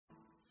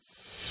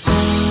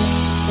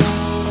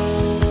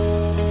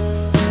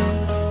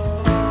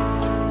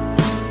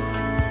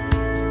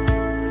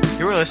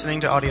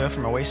listening to audio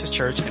from Oasis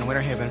Church in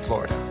Winter Haven,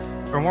 Florida.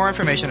 For more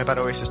information about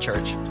Oasis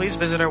Church, please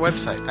visit our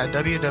website at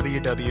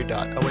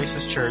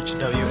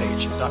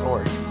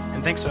www.oasischurchwh.org.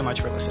 And thanks so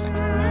much for listening.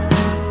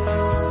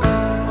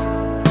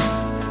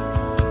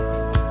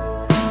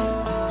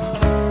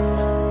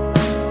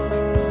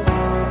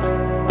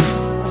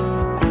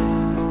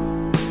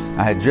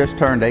 I had just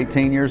turned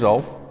 18 years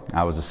old.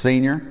 I was a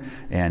senior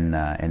in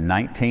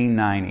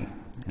 1990.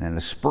 And in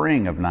the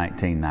spring of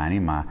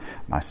 1990,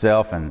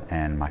 myself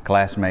and my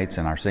classmates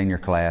in our senior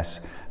class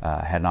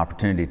had an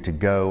opportunity to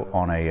go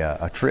on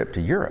a trip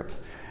to Europe.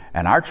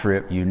 And our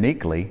trip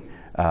uniquely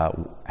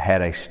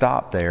had a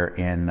stop there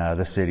in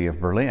the city of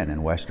Berlin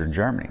in Western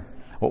Germany.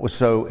 What was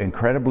so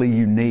incredibly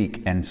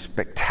unique and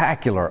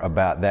spectacular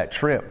about that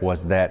trip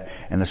was that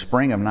in the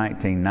spring of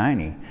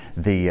 1990,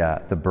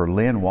 the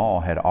Berlin Wall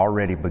had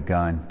already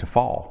begun to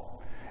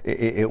fall.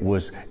 It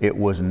was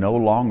no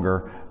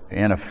longer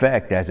in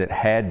effect as it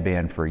had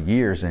been for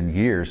years and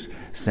years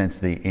since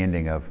the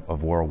ending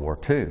of World War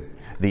II.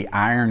 The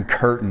Iron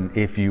Curtain,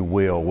 if you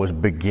will, was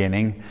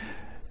beginning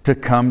to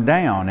come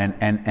down,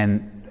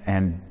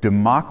 and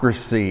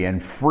democracy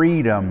and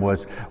freedom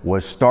was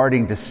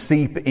starting to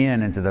seep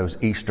into those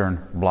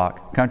Eastern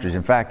Bloc countries.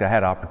 In fact, I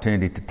had an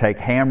opportunity to take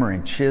hammer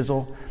and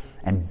chisel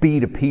and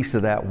beat a piece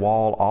of that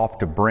wall off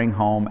to bring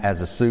home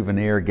as a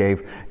souvenir.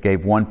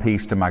 Gave one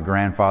piece to my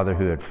grandfather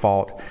who had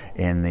fought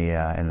in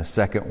the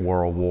Second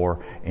World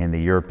War in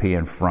the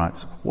European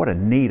fronts. What a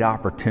neat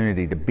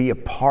opportunity to be a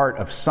part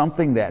of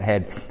something that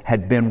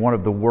had been one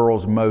of the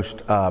world's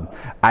most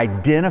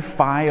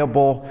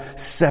identifiable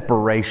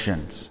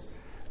separations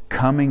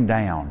coming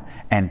down,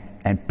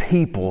 and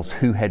peoples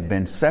who had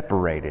been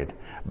separated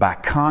by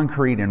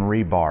concrete and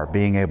rebar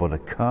being able to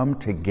come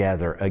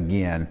together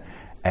again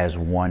as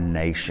one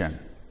nation.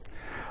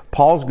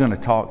 Paul's going to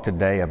talk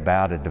today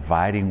about a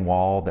dividing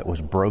wall that was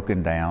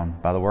broken down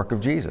by the work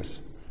of Jesus.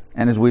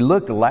 And as we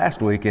looked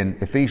last week in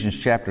Ephesians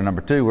chapter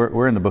number 2,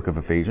 we're in the book of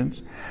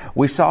Ephesians,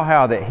 we saw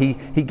how that he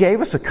gave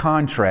us a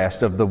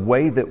contrast of the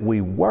way that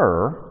we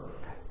were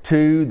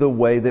to the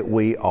way that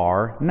we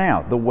are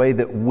now. The way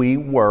that we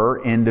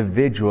were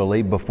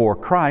individually before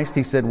Christ,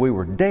 he said we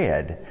were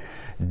dead.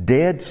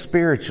 Dead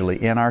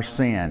spiritually in our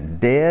sin,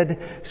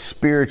 dead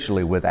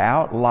spiritually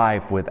without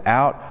life,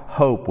 without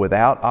hope,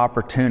 without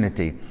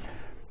opportunity.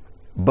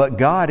 But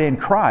God in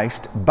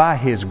Christ, by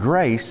His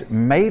grace,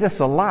 made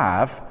us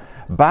alive.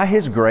 By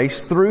His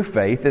grace, through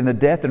faith in the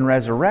death and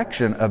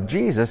resurrection of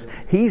Jesus,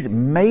 He's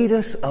made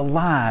us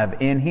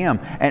alive in Him.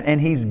 And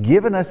He's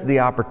given us the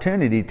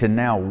opportunity to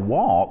now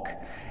walk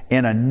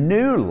in a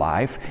new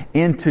life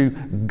into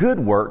good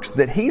works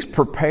that He's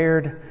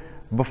prepared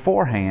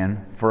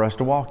beforehand for us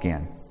to walk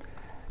in.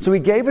 So He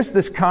gave us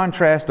this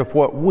contrast of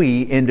what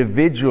we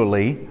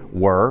individually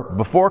were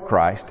before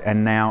Christ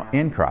and now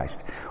in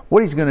Christ.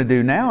 What He's going to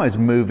do now is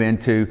move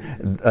into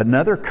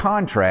another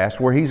contrast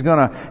where He's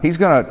going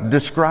to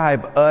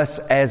describe us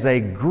as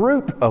a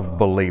group of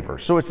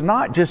believers. So it's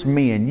not just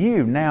me and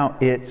you, now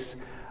it's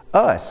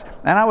us.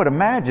 And I would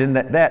imagine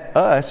that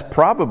us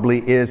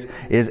probably is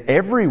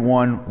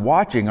everyone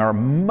watching, or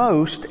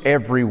most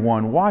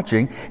everyone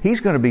watching. He's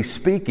going to be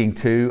speaking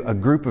to a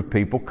group of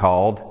people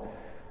called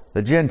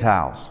the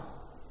Gentiles.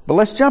 But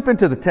let's jump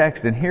into the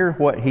text and hear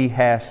what he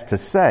has to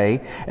say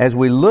as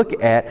we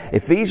look at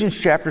Ephesians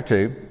chapter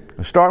 2.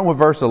 Starting with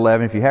verse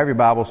 11. If you have your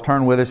Bibles,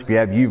 turn with us. If you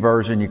have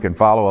YouVersion, you can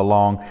follow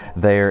along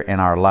there in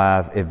our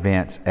live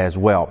events as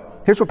well.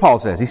 Here's what Paul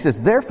says. He says,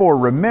 "Therefore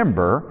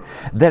remember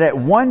that at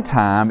one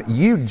time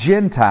you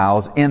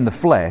Gentiles in the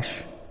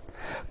flesh,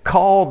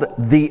 called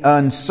the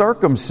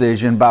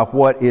uncircumcision by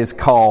what is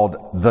called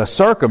the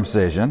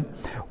circumcision,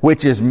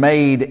 which is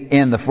made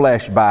in the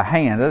flesh by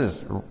hand." That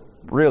is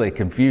really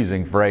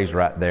confusing phrase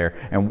right there,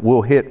 and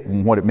we'll hit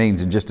what it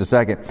means in just a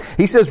second.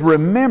 He says,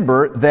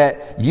 "Remember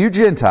that you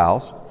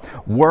Gentiles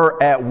were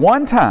at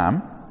one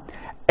time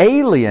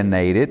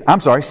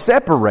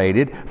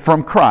separated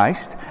from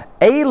Christ,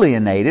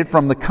 alienated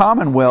from the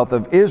commonwealth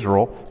of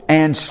Israel,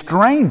 and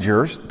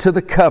strangers to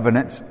the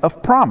covenants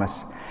of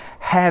promise,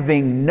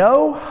 having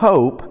no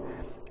hope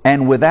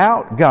and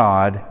without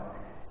God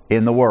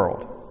in the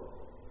world."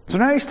 So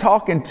now he's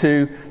talking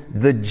to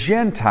the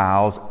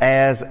Gentiles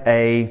as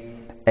a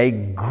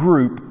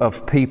group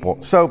of people.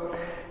 So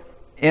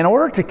in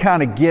order to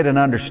kind of get an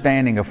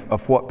understanding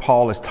of what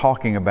Paul is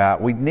talking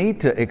about, we need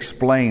to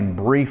explain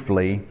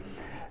briefly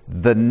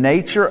the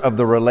nature of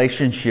the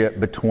relationship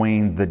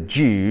between the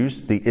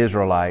Jews, the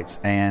Israelites,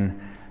 and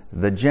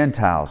the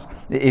Gentiles.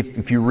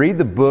 If you read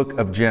the book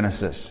of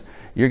Genesis,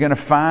 you're going to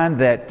find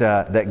that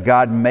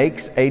God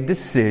makes a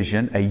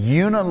decision, a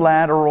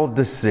unilateral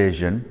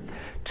decision,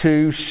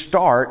 to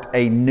start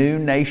a new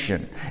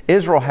nation.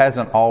 Israel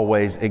hasn't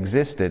always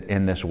existed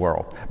in this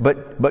world,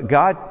 but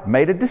God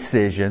made a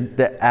decision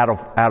that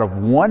out of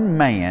one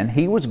man,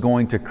 He was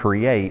going to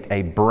create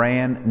a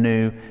brand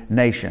new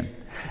nation.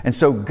 And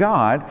so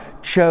God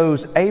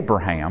chose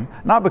Abraham,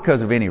 not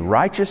because of any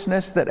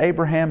righteousness that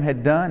Abraham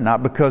had done,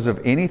 not because of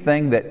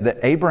anything that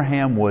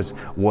Abraham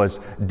was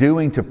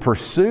doing to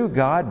pursue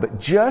God, but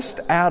just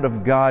out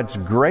of God's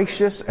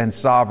gracious and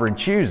sovereign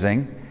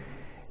choosing.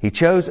 He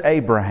chose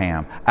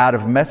Abraham out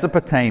of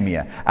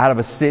Mesopotamia, out of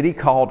a city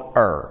called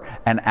Ur.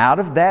 And out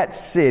of that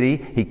city,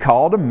 He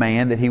called a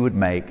man that He would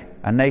make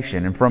a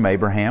nation. And from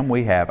Abraham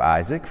we have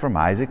Isaac. From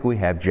Isaac we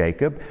have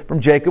Jacob. From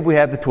Jacob we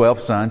have the 12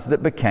 sons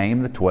that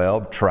became the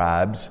 12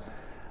 tribes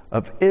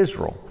of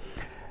Israel.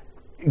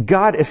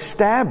 God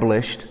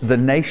established the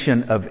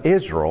nation of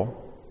Israel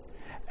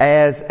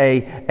as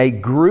a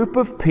group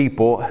of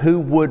people who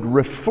would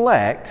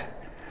reflect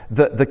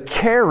the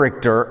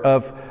character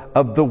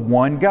of the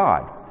one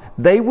God.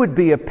 They would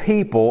be a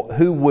people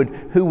who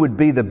would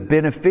be the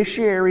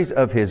beneficiaries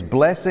of His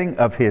blessing,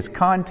 of His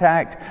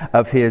contact,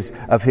 of His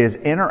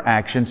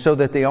interaction, so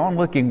that the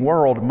onlooking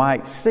world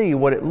might see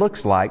what it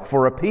looks like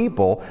for a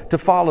people to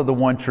follow the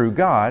one true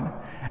God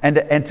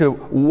and to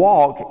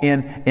walk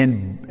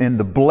in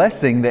the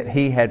blessing that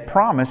He had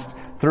promised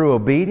through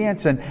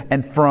obedience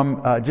and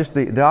from just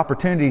the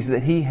opportunities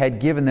that He had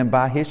given them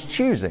by His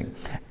choosing.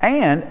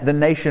 And the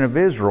nation of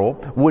Israel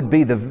would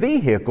be the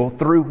vehicle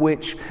through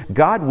which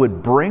God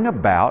would bring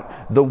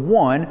about the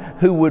one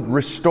who would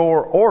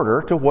restore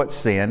order to what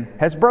sin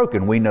has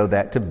broken. We know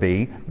that to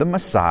be the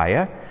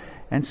Messiah,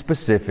 and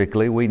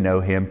specifically we know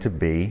Him to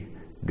be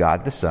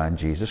God the Son,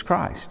 Jesus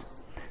Christ.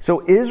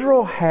 So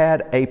Israel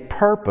had a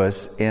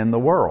purpose in the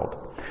world.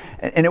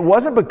 And it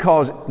wasn't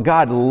because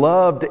God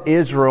loved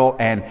Israel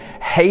and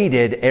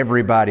hated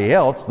everybody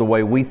else the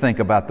way we think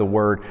about the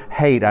word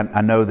hate.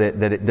 I know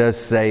that it does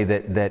say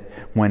that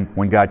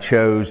when God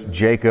chose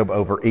Jacob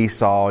over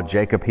Esau,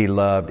 Jacob He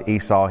loved,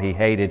 Esau He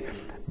hated.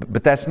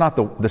 But that's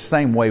not the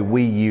same way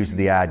we use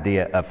the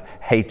idea of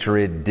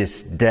hatred,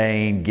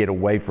 disdain, get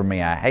away from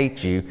me, I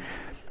hate you.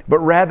 But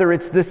rather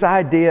it's this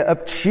idea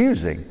of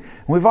choosing.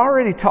 We've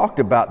already talked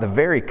about the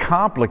very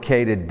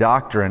complicated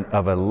doctrine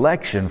of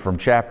election from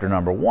chapter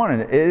number 1,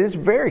 and it is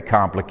very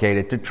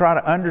complicated to try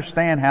to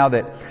understand how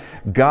that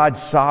God's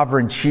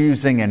sovereign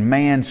choosing and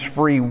man's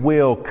free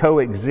will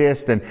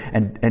coexist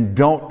and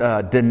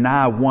don't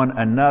deny one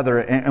another,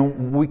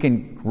 and we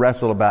can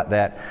wrestle about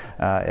that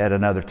at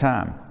another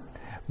time.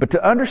 But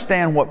to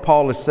understand what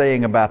Paul is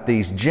saying about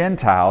these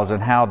Gentiles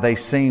and how they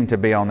seem to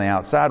be on the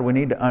outside, we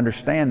need to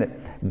understand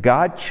that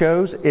God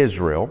chose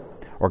Israel,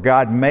 or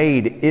God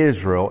made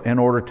Israel in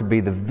order to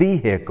be the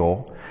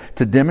vehicle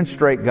to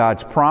demonstrate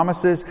God's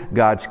promises,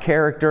 God's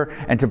character,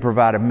 and to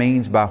provide a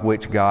means by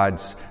which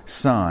God's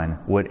Son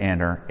would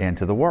enter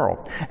into the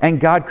world. And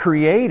God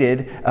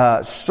created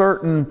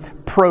certain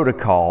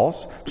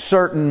protocols,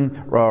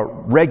 certain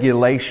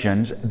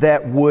regulations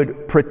that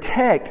would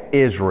protect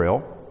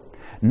Israel,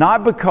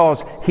 not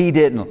because He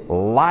didn't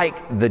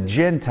like the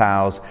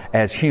Gentiles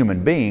as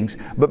human beings,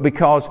 but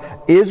because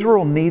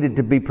Israel needed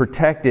to be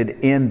protected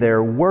in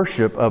their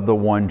worship of the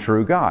one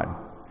true God.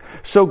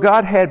 So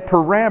God had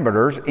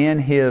parameters in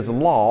His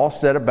law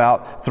set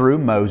about through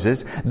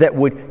Moses that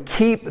would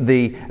keep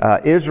the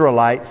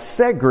Israelites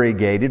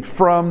segregated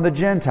from the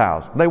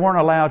Gentiles. They weren't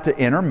allowed to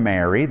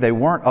intermarry. They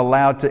weren't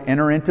allowed to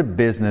enter into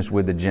business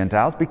with the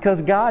Gentiles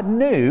because God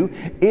knew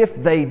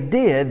if they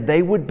did,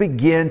 they would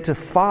begin to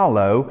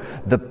follow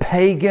the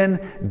pagan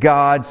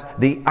gods,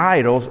 the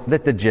idols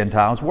that the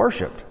Gentiles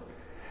worshiped.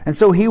 And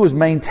so He was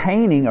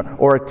maintaining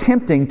or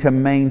attempting to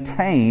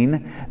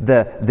maintain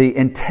the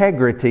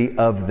integrity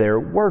of their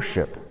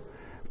worship.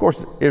 Of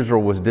course,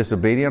 Israel was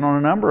disobedient on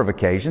a number of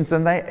occasions,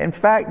 and they, in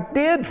fact,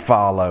 did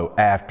follow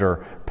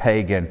after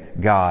pagan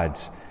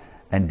gods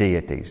and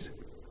deities.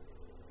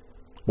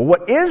 Well,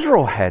 what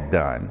Israel had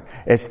done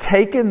is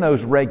taken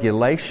those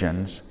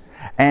regulations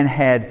and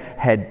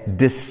had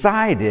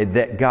decided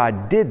that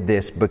God did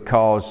this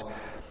because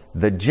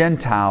the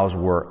Gentiles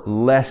were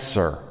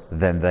lesser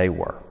than they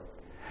were.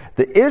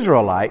 The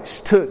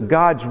Israelites took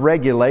God's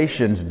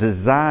regulations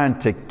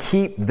designed to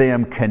keep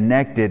them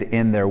connected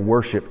in their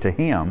worship to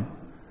Him,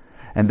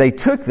 and they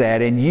took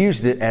that and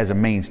used it as a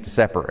means to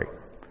separate,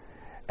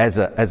 as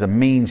a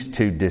means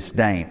to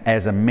disdain,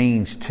 as a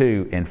means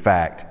to, in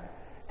fact,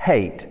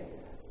 hate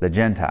the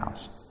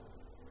Gentiles.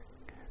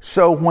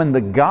 So when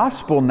the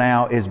gospel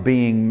now is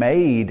being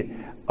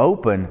made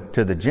open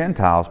to the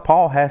Gentiles,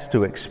 Paul has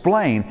to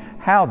explain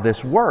how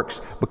this works,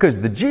 because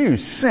the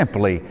Jews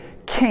simply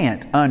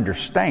can't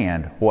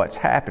understand what's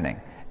happening.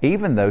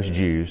 Even those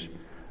Jews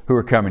who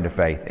are coming to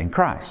faith in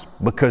Christ,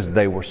 because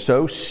they were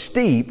so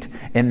steeped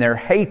in their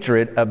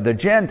hatred of the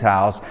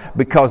Gentiles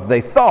because they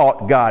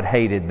thought God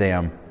hated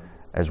them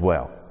as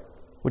well,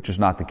 which was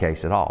not the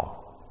case at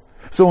all.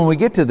 So when we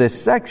get to this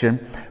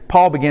section,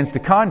 Paul begins to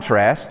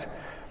contrast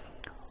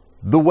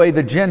the way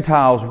the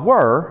Gentiles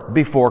were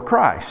before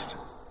Christ.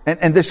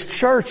 And this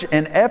church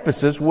in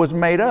Ephesus was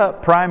made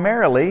up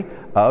primarily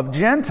of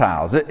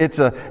Gentiles.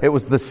 It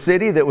was the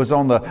city that was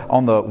on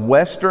the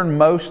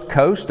westernmost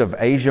coast of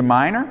Asia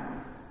Minor.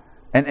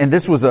 And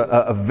this was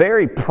a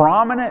very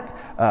prominent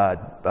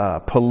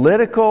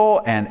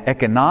political and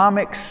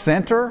economic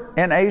center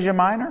in Asia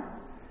Minor.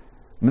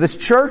 This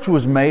church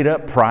was made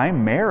up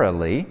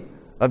primarily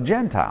of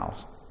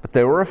Gentiles, but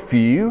there were a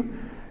few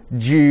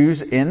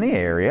Jews in the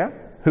area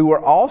who were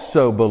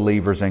also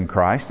believers in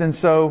Christ. And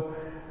so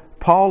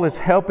Paul is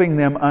helping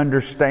them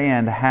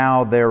understand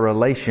how their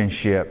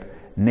relationship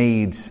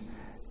needs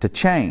to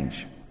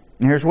change.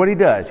 And here's what he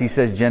does. He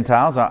says,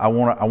 Gentiles, I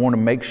want to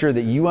make sure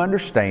that you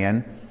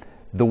understand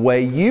the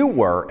way you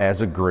were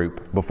as a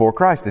group before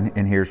Christ.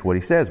 And here's what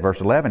he says,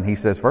 verse 11. He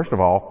says, first of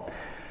all,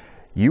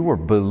 you were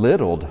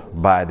belittled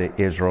by the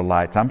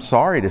Israelites. I'm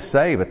sorry to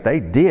say, but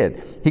they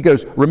did. He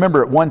goes,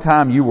 remember at one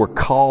time you were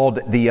called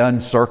the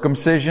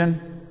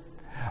uncircumcision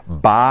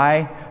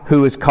by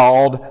who is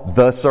called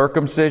the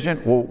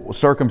circumcision? Well,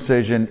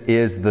 circumcision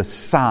is the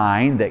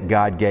sign that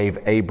God gave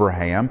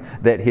Abraham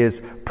that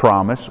his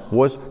promise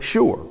was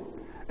sure.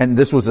 And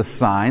this was a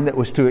sign that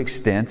was to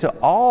extend to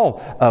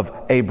all of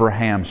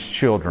Abraham's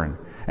children.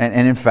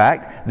 And in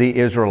fact, the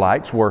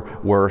Israelites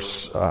were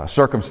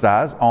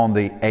circumcised on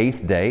the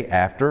 8th day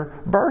after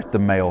birth, the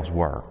males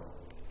were.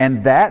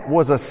 And that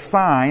was a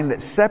sign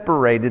that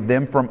separated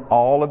them from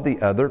all of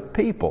the other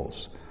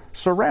peoples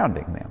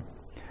surrounding them.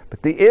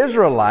 But the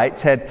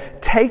Israelites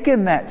had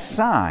taken that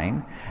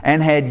sign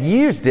and had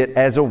used it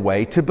as a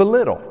way to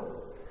belittle.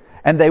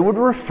 And they would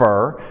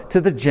refer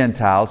to the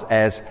Gentiles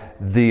as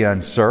the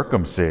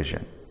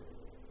uncircumcision,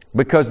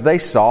 because they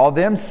saw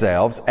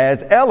themselves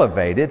as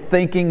elevated,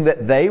 thinking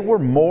that they were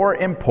more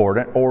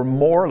important or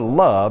more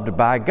loved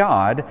by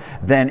God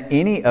than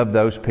any of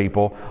those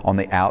people on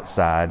the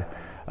outside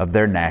of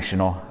their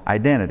national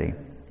identity.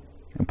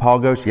 And Paul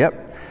goes,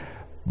 yep,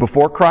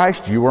 before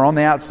Christ, you were on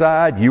the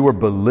outside. You were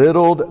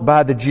belittled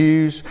by the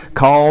Jews,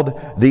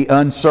 called the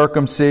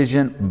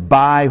uncircumcision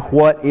by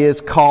what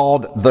is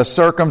called the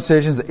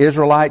circumcision, the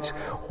Israelites,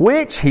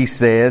 which, he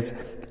says,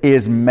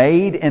 is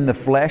made in the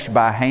flesh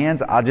by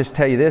hands. I'll just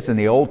tell you this, in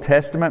the Old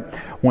Testament,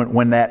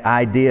 when that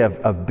idea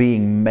of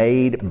being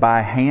made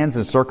by hands,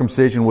 and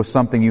circumcision was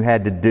something you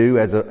had to do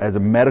as a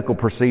medical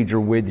procedure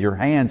with your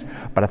hands.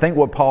 But I think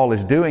what Paul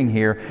is doing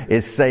here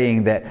is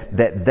saying that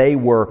they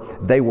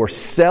were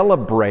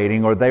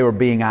celebrating, or they were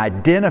being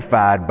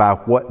identified by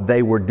what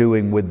they were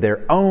doing with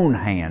their own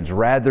hands,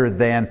 rather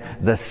than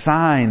the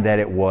sign that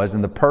it was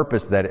and the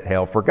purpose that it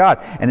held for God.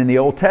 And in the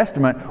Old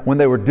Testament, when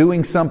they were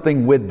doing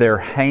something with their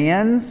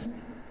hands,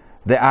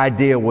 the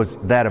idea was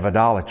that of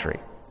idolatry.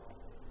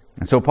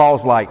 And so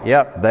Paul's like,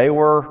 yep,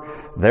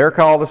 they're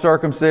called the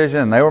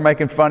circumcision, they were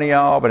making fun of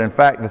y'all, but in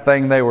fact the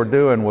thing they were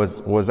doing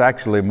was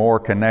actually more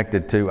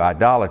connected to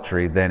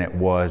idolatry than it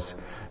was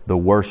the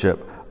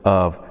worship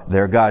of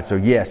their God. So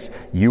yes,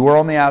 you were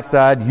on the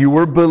outside, you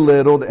were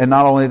belittled, and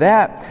not only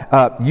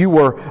that, you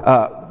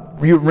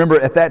remember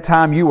at that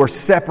time you were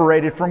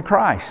separated from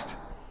Christ.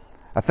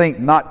 I think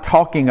not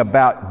talking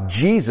about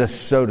Jesus,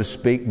 so to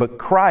speak, but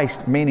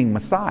Christ, meaning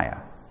Messiah.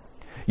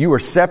 You were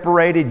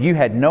separated. You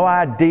had no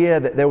idea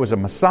that there was a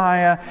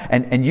Messiah,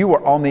 and you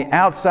were on the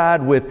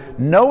outside with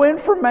no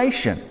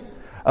information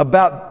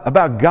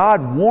about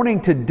God wanting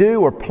to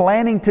do or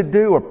planning to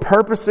do or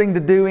purposing to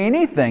do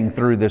anything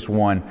through this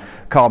one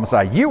called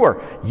Messiah. You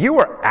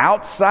were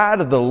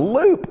outside of the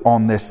loop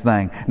on this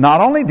thing.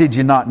 Not only did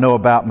you not know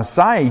about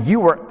Messiah,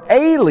 you were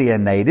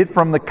alienated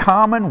from the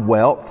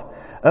commonwealth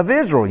of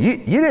Israel. You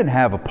didn't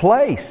have a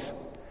place.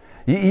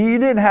 You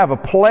didn't have a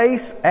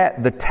place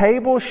at the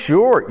table.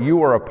 Sure, you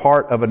were a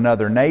part of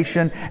another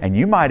nation, and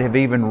you might have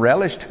even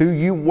relished who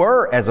you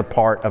were as a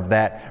part of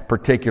that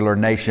particular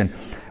nation.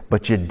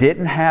 But you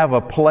didn't have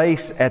a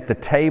place at the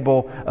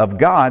table of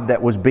God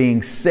that was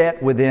being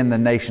set within the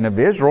nation of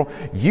Israel.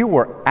 You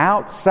were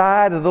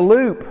outside of the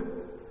loop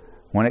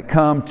when it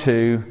come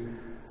to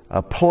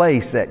a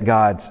place at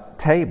God's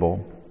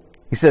table.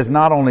 He says,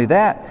 not only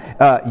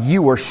that,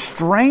 you were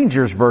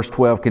strangers, verse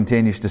 12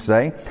 continues to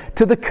say,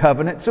 to the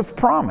covenants of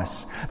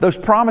promise. Those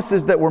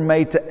promises that were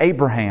made to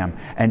Abraham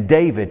and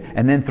David,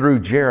 and then through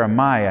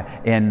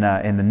Jeremiah in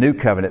the New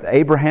Covenant, the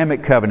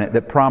Abrahamic covenant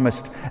that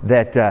promised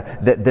that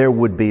there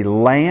would be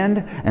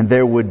land, and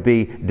there would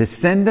be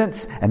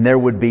descendants, and there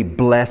would be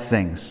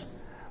blessings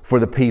for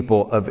the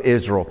people of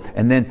Israel.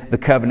 And then the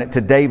covenant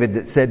to David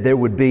that said there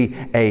would be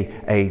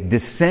a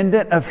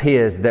descendant of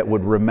his that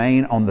would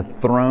remain on the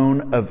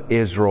throne of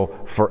Israel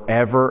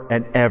forever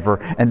and ever.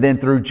 And then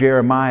through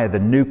Jeremiah, the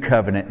new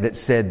covenant that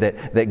said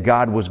that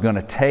God was going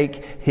to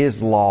take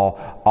His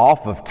law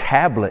off of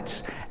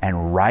tablets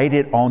and write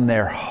it on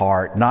their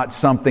heart. Not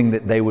something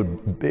that they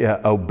would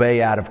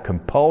obey out of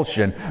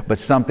compulsion, but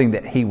something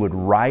that He would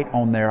write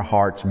on their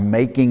hearts,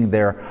 making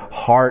their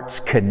hearts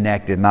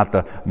connected, not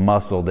the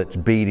muscle that's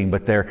beating,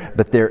 but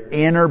their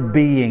inner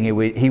being.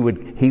 He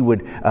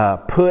would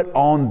put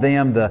on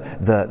them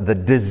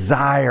the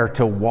desire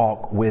to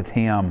walk with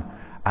Him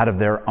out of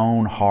their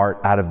own heart,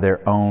 out of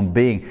their own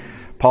being.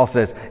 Paul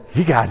says,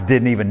 you guys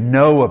didn't even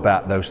know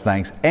about those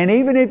things. And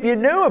even if you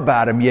knew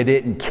about them, you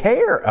didn't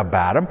care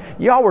about them.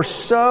 Y'all were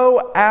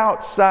so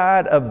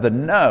outside of the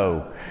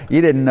know. You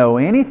didn't know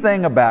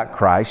anything about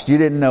Christ. You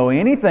didn't know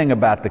anything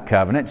about the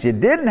covenants. You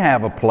didn't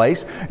have a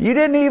place. You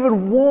didn't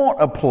even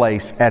want a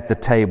place at the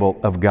table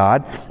of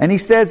God. And he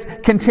says,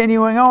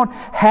 continuing on,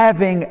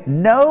 having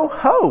no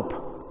hope.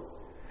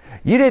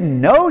 You didn't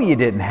know you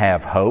didn't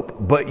have hope,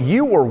 but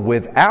you were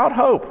without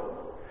hope.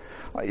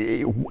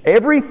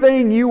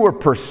 Everything you were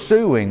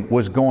pursuing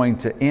was going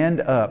to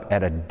end up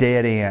at a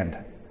dead end.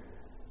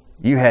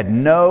 You had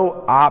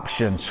no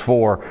options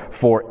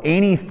for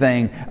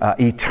anything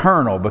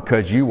eternal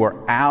because you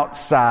were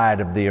outside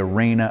of the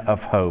arena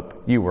of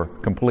hope. You were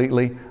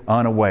completely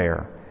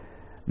unaware.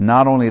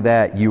 Not only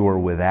that, you were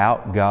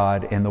without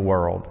God in the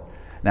world.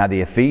 Now the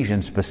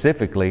Ephesians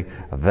specifically,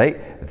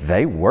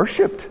 they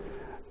worshiped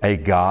a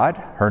god.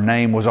 Her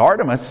name was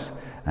Artemis.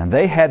 And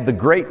they had the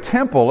great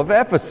temple of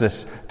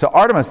Ephesus to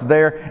Artemis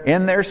there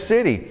in their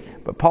city.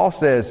 But Paul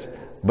says,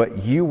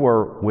 but you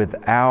were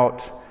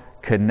without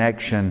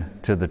connection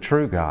to the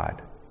true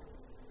God.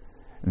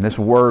 And this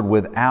word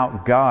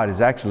without God is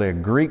actually a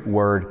Greek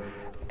word,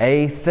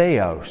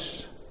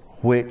 atheos,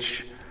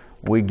 which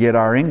we get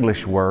our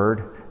English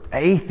word,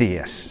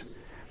 atheist.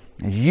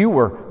 You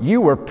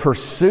were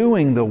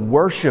pursuing the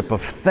worship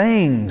of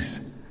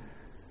things,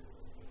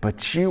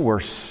 but you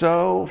were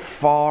so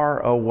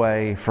far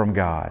away from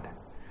God.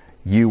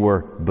 You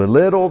were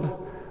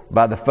belittled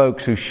by the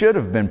folks who should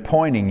have been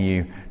pointing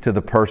you to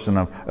the person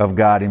of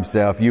God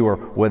Himself. You were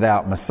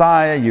without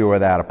Messiah. You were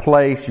without a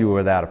place. You were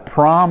without a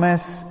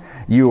promise.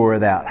 You were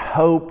without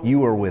hope. You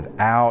were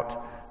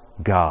without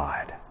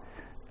God.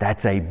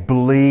 That's a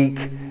bleak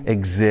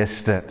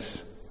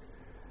existence.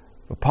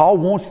 But Paul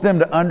wants them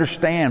to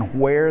understand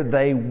where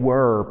they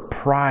were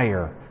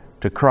prior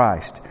to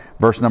Christ.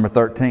 Verse number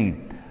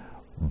 13.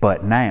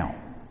 But now,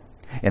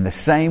 in the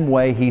same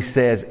way he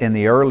says in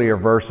the earlier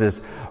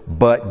verses,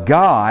 but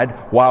God,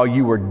 while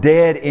you were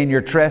dead in your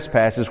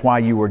trespasses,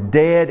 while you were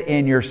dead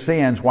in your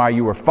sins, while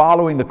you were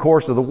following the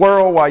course of the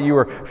world, while you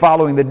were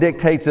following the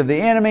dictates of the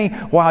enemy,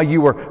 while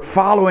you were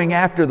following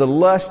after the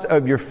lust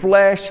of your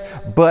flesh,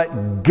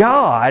 but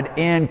God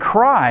in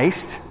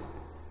Christ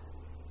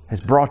has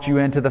brought you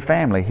into the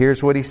family.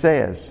 Here's what he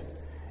says.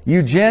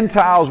 You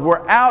Gentiles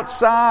were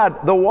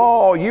outside the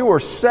wall. You were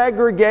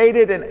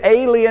segregated and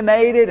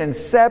alienated and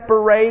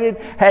separated,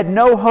 had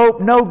no hope,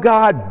 no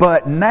God.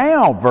 But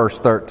now, verse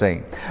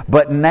 13,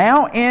 but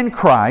now in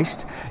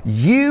Christ,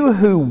 you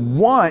who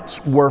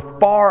once were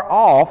far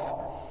off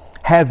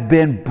have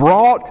been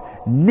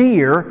brought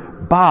near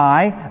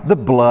by the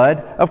blood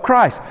of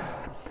Christ.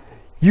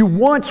 You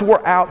once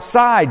were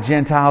outside,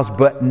 Gentiles,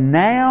 but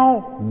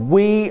now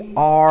we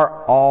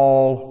are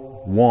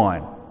all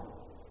one.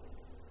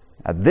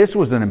 Now, this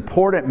was an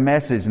important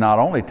message not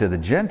only to the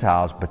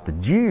Gentiles, but the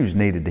Jews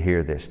needed to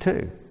hear this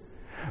too.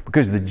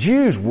 Because the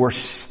Jews were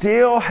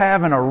still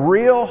having a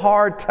real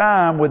hard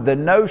time with the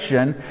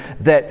notion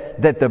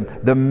that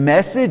the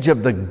message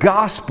of the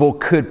gospel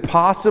could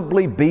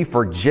possibly be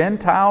for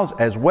Gentiles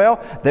as well.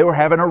 They were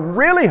having a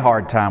really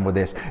hard time with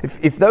this.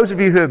 If those of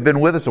you who have been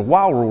with us a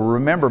while will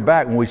remember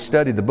back when we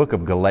studied the book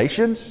of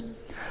Galatians,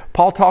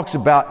 Paul talks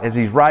about, as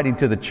he's writing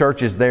to the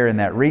churches there in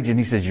that region,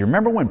 he says, you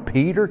remember when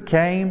Peter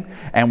came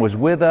and was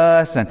with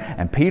us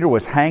and Peter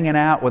was hanging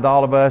out with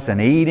all of us and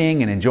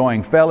eating and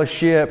enjoying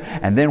fellowship,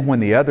 and then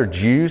when the other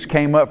Jews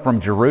came up from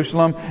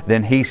Jerusalem,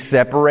 then he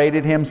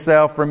separated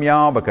himself from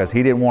y'all because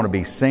he didn't want to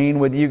be seen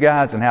with you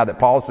guys, and how that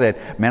Paul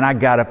said, man, I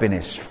got up in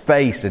his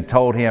face and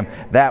told him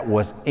that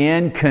was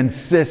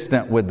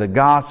inconsistent with the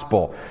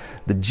gospel.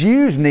 The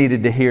Jews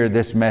needed to hear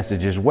this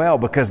message as well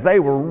because they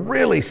were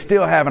really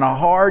still having a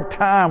hard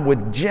time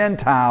with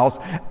Gentiles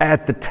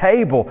at the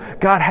table.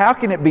 God, how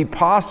can it be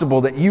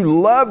possible that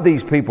you love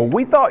these people?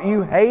 We thought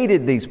you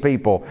hated these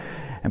people.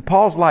 And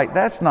Paul's like,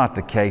 that's not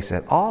the case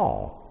at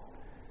all.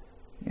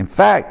 In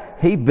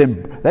fact,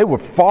 they were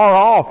far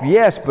off,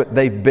 yes, but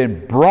they've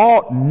been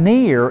brought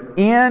near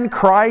in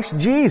Christ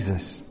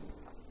Jesus.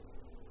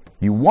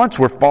 You once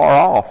were far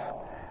off.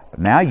 But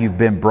now you've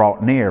been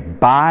brought near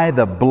by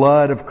the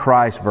blood of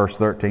Christ, verse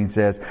 13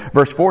 says.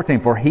 Verse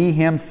 14, for He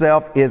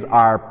Himself is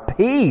our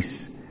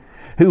peace,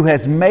 who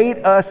has made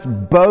us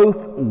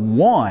both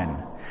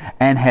one,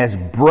 and has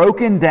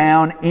broken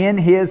down in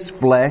His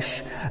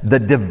flesh the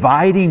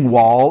dividing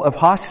wall of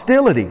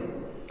hostility.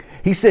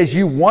 He says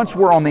you once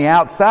were on the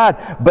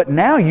outside, but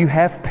now you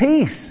have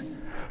peace.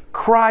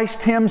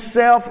 Christ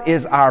Himself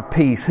is our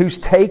peace, who's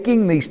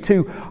taking these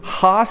two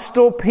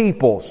hostile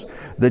peoples,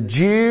 the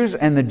Jews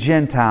and the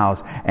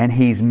Gentiles, and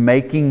He's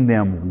making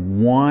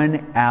them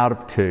one out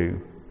of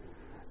two.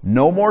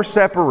 No more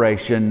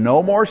separation,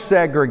 no more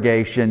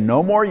segregation,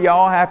 no more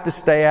y'all have to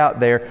stay out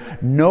there,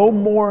 no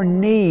more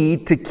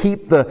need to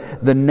keep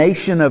the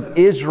nation of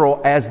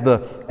Israel as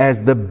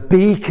the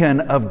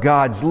beacon of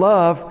God's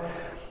love.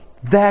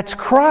 That's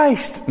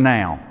Christ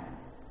now.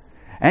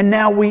 And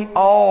now we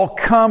all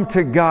come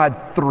to God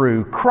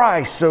through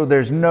Christ, so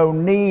there's no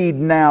need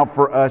now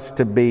for us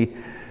to be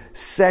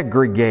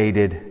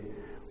segregated,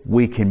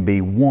 we can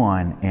be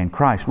one in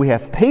Christ. We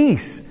have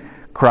peace.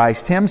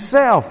 Christ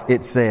Himself,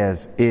 it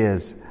says,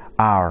 is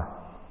our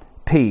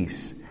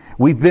peace.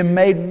 We've been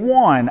made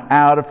one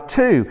out of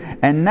two.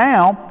 And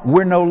now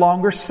we're no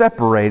longer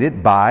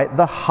separated by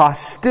the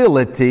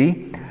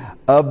hostility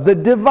of the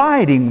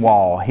dividing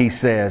wall, he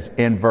says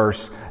in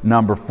verse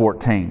number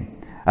 14.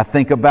 I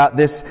think about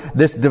this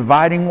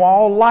dividing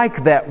wall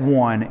like that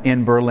one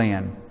in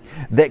Berlin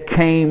that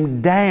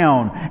came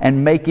down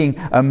and making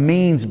a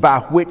means by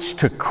which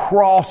to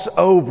cross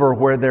over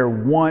where there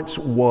once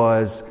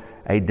was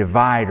a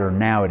divider.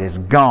 Now it is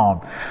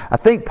gone. I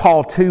think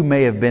Paul too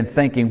may have been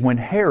thinking when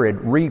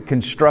Herod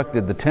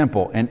reconstructed the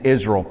temple in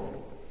Israel.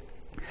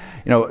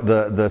 You know,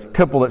 the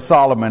temple that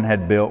Solomon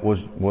had built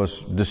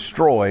was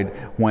destroyed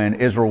when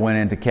Israel went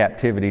into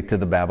captivity to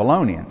the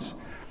Babylonians.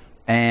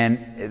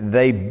 And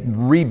they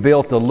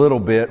rebuilt a little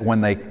bit when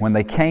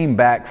they came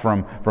back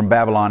from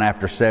Babylon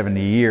after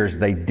 70 years.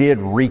 They did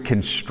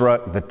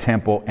reconstruct the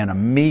temple in a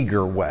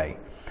meager way.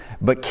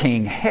 But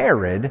King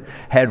Herod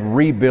had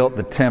rebuilt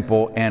the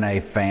temple in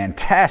a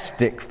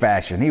fantastic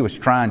fashion. He was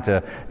trying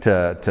to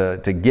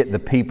get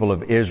the people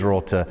of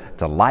Israel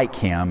to like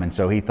him, and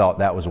so he thought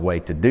that was a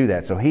way to do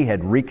that. So he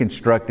had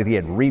reconstructed, he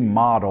had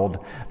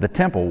remodeled the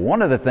temple.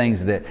 One of the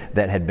things that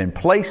had been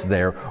placed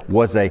there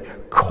was a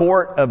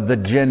court of the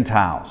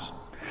Gentiles.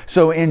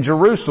 So in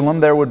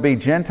Jerusalem, there would be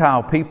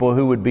Gentile people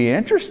who would be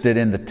interested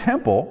in the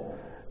temple,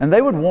 and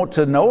they would want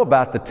to know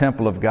about the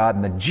temple of God.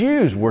 And the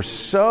Jews were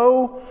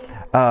so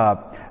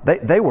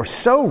they were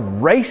so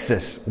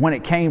racist when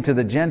it came to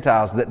the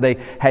Gentiles that they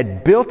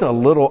had built a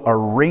little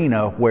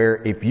arena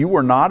where if you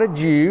were not a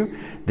Jew,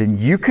 then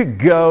you could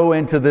go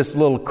into this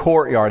little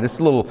courtyard, this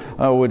little,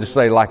 we'll just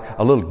say like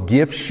a little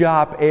gift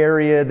shop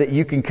area that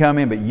you can come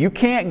in, but you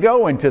can't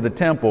go into the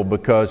temple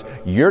because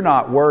you're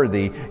not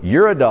worthy,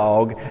 you're a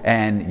dog,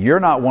 and you're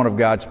not one of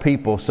God's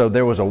people. So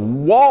there was a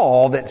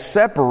wall that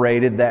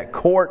separated that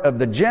court of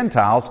the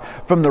Gentiles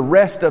from the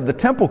rest of the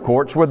temple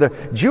courts where the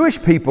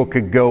Jewish people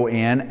could go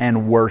in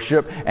and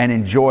worship and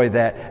enjoy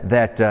that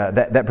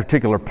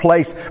particular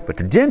place. But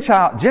the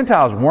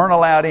Gentiles weren't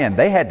allowed in.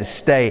 They had to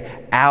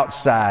stay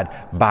outside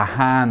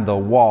behind the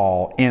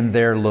wall in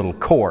their little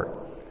court.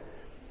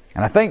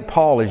 And I think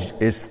Paul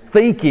is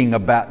thinking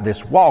about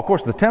this wall. Of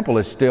course, the temple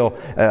is still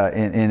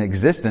in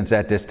existence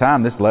at this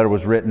time. This letter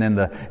was written in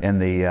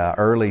the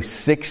early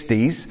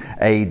 60s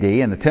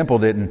A.D., and the temple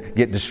didn't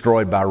get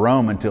destroyed by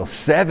Rome until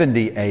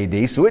 70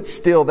 A.D., so it's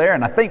still there.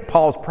 And I think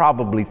Paul's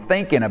probably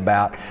thinking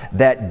about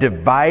that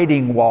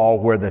dividing wall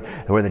where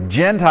the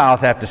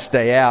Gentiles have to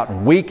stay out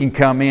and we can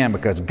come in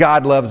because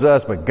God loves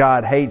us, but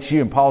God hates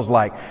you. And Paul's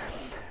like,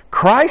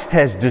 Christ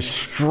has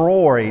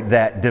destroyed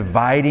that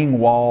dividing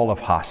wall of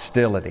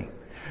hostility.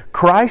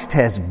 Christ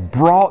has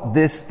brought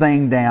this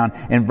thing down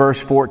in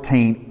verse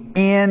 14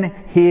 in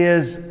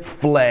His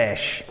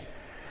flesh.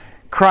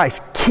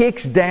 Christ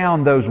kicks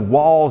down those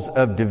walls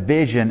of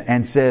division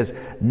and says,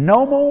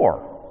 no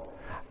more.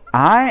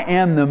 I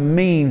am the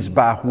means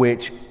by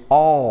which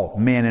all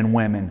men and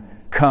women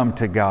come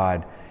to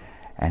God.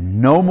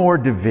 And no more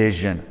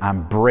division.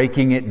 I'm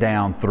breaking it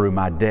down through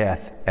my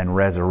death and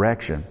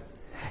resurrection.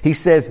 He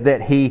says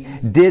that He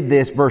did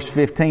this, verse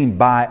 15,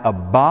 by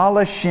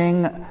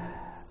abolishing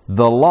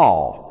the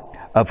law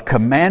of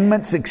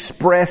commandments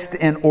expressed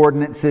in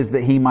ordinances,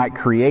 that He might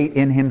create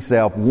in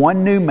Himself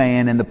one new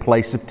man in the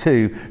place of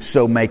two,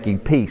 so making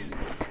peace.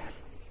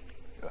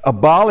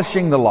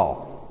 Abolishing the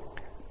law.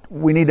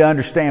 We need to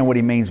understand what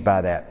he means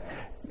by that.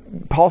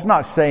 Paul's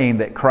not saying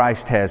that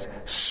Christ has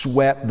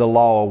swept the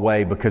law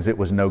away because it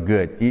was no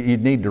good. You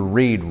need to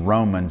read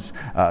Romans,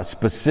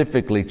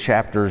 specifically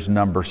chapters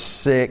number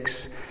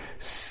 6,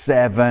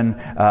 7,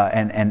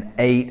 and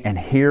 8, and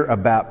hear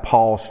about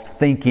Paul's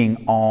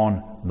thinking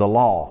on the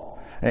law.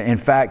 In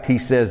fact, he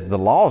says the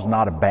law is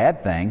not a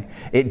bad thing.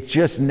 It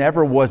just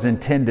never was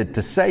intended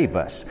to save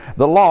us.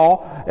 The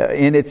law,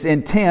 in its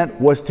intent,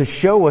 was to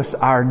show us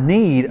our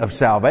need of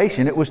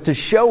salvation. It was to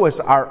show us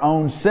our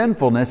own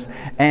sinfulness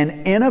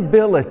and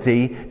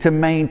inability to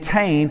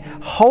maintain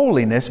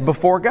holiness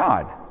before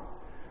God.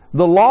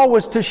 The law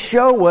was to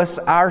show us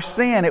our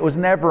sin. It was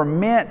never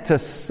meant to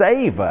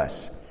save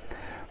us.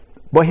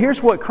 But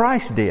here's what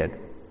Christ did.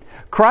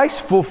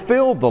 Christ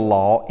fulfilled the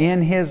law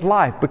in His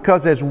life,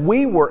 because as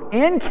we were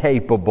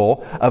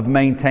incapable of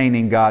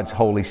maintaining God's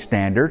holy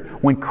standard,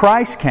 when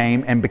Christ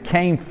came and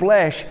became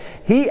flesh,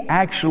 He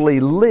actually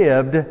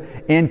lived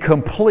in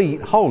complete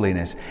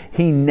holiness.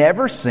 He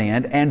never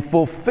sinned and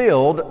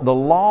fulfilled the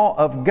law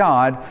of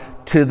God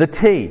to the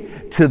T,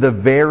 to the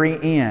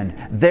very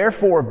end.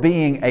 Therefore,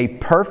 being a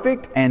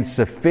perfect and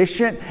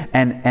sufficient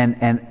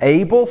and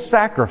able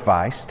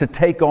sacrifice to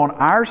take on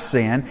our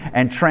sin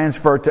and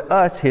transfer to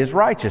us His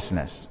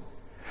righteousness.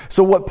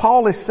 So what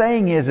Paul is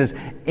saying is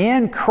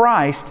in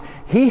Christ,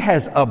 He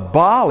has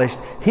abolished,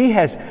 He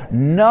has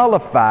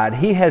nullified,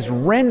 He has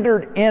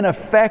rendered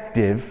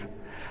ineffective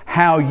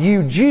how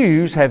you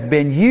Jews have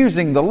been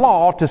using the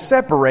law to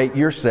separate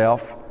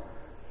yourself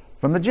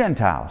from the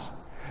Gentiles.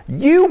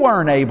 You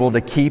weren't able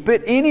to keep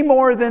it any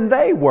more than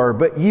they were,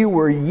 but you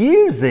were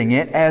using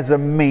it as a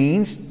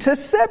means to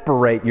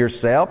separate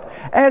yourself,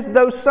 as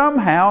though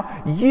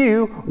somehow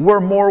you were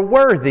more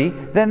worthy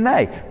than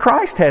they.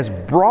 Christ has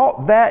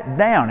brought that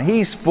down.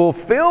 He's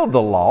fulfilled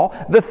the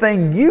law, the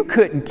thing you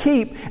couldn't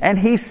keep, and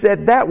He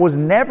said that was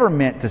never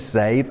meant to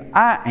save.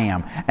 I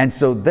am. And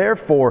so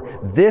therefore,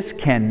 this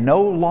can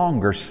no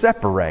longer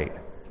separate,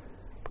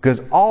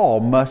 because all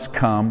must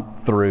come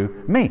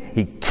through me.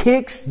 He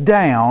kicks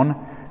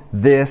down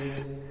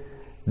this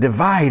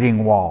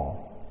dividing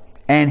wall,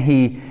 and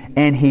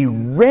he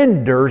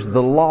renders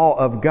the law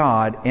of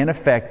God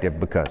ineffective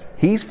because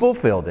He's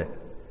fulfilled it,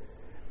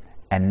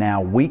 and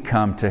now we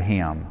come to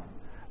Him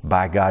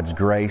by God's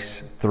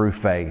grace through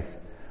faith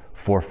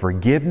for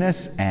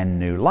forgiveness and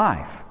new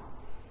life.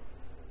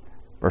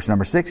 Verse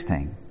number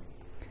 16.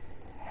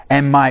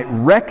 And might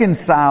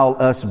reconcile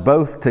us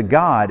both to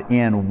God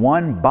in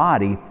one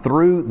body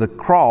through the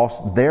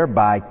cross,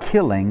 thereby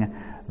killing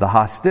the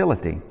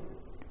hostility.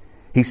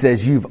 He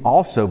says, you've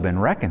also been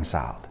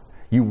reconciled.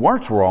 You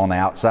once were on the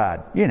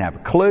outside. You didn't have a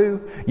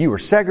clue. You were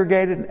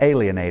segregated and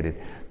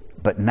alienated.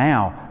 But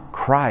now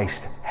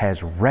Christ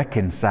has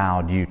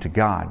reconciled you to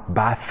God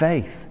by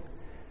faith.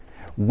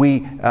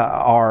 We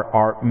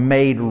are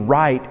made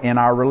right in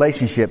our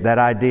relationship. That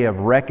idea of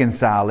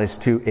reconcile is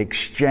to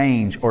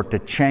exchange or to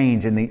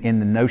change. In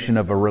the notion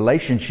of a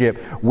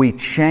relationship, we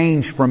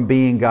change from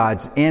being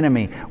God's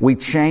enemy. We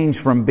change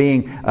from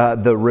being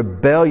the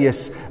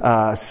rebellious,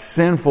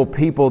 sinful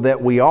people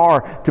that we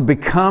are to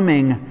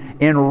becoming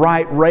in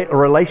right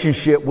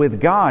relationship with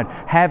God,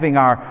 having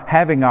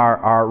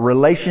our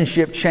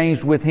relationship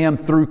changed with Him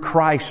through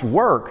Christ's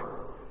work.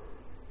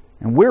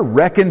 And we're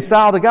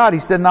reconciled to God. He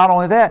said not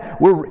only that,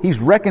 He's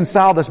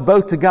reconciled us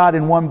both to God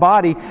in one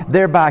body,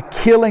 thereby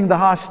killing the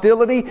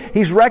hostility.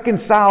 He's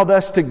reconciled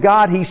us to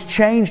God. He's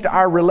changed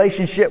our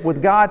relationship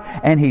with God,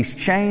 and He's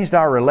changed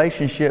our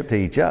relationship to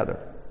each other.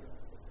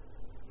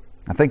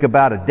 I think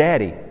about a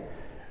daddy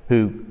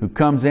who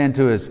comes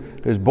into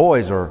his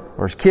boys or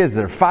his kids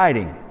that are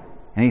fighting,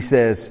 and he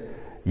says,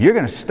 "You're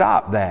going to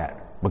stop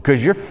that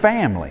because you're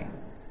family.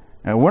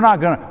 And we're not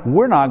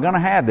going to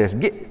have this.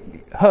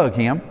 Hug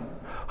him.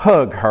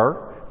 Hug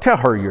her. Tell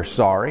her you're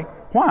sorry."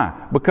 Why?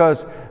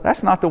 Because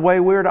that's not the way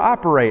we're to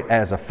operate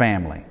as a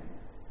family.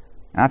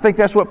 And I think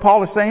that's what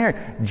Paul is saying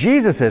here.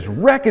 Jesus has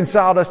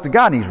reconciled us to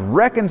God, and He's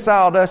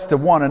reconciled us to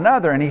one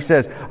another. And He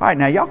says, all right,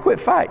 now y'all quit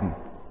fighting.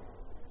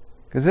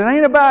 Because it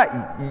ain't about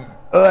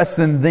us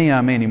and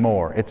them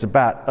anymore. It's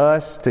about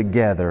us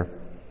together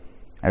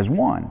as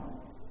one.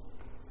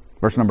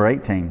 Verse number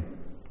 18.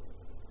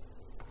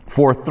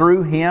 For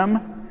through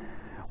Him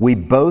we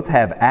both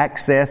have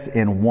access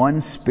in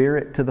one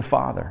Spirit to the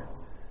Father.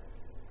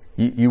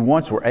 You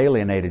once were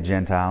alienated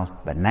Gentiles,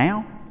 but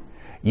now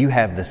you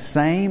have the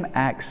same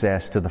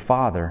access to the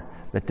Father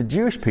that the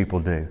Jewish people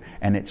do,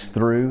 and it's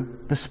through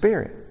the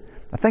Spirit.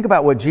 Now think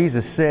about what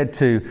Jesus said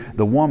to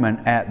the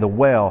woman at the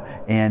well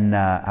in,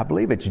 I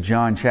believe it's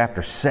John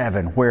chapter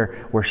 7,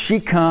 where she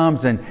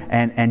comes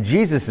and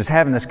Jesus is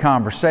having this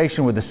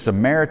conversation with a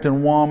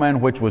Samaritan woman,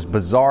 which was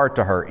bizarre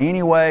to her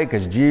anyway,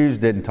 because Jews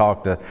didn't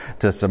talk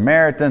to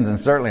Samaritans, and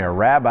certainly a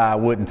rabbi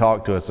wouldn't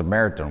talk to a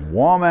Samaritan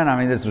woman. I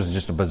mean, this was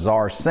just a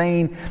bizarre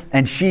scene.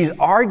 And she's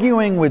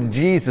arguing with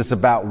Jesus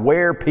about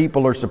where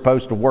people are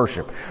supposed to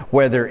worship,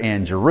 whether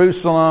in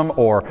Jerusalem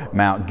or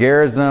Mount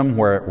Gerizim,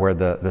 where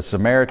the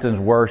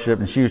Samaritans worship.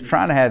 And she was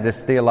trying to have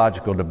this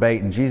theological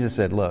debate, and Jesus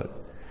said, look,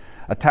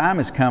 a time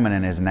is coming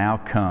and has now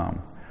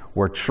come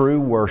where true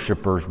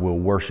worshipers will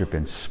worship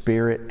in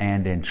spirit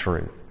and in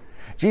truth.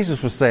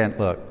 Jesus was saying,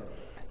 look,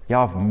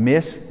 y'all have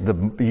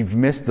you've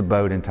missed the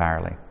boat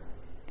entirely.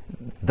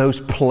 Those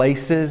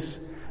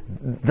places,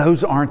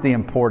 those aren't the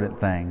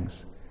important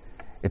things.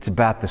 It's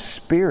about the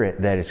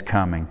Spirit that is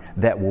coming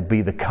that will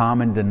be the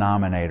common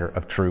denominator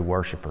of true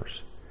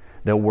worshipers.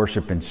 They'll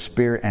worship in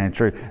spirit and in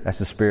truth. That's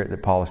the Spirit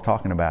that Paul is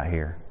talking about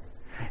here.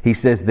 He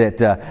says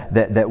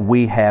that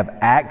we have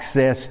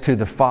access to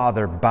the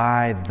Father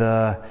by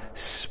the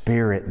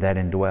Spirit that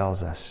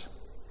indwells us.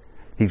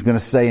 He's going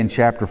to say in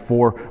chapter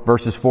 4,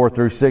 verses 4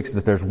 through 6,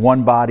 that there's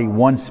one body,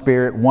 one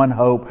Spirit, one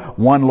hope,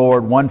 one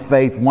Lord, one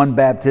faith, one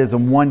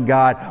baptism, one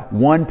God,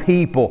 one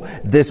people.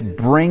 This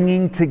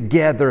bringing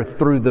together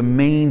through the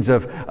means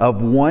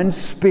of one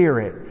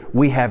Spirit,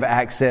 we have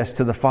access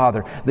to the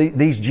Father.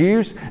 These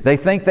Jews, they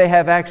think they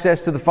have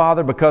access to the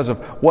Father because of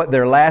what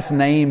their last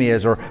name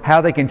is or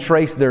how they can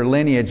trace their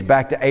lineage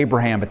back to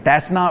Abraham. But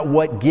that's not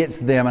what gets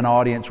them an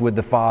audience with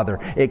the Father.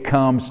 It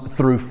comes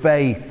through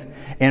faith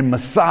in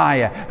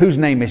Messiah, whose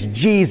name is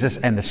Jesus,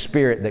 and the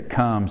Spirit that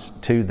comes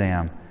to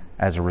them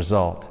as a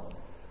result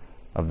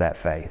of that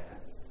faith.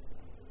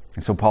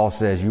 And so Paul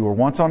says, you were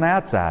once on the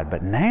outside,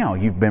 but now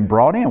you've been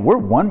brought in. We're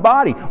one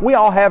body. We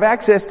all have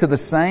access to the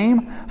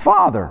same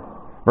Father.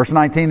 Verse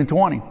 19 and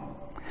 20.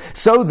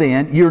 So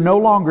then, you're no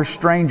longer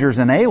strangers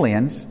and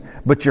aliens,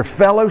 but your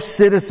fellow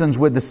citizens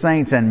with the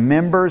saints and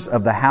members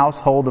of the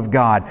household of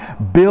God,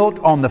 built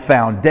on the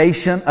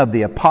foundation of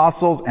the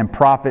apostles and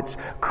prophets,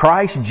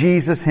 Christ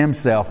Jesus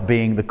Himself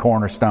being the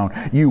cornerstone.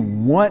 You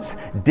once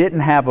didn't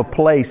have a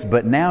place,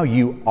 but now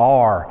you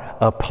are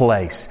a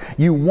place.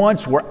 You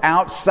once were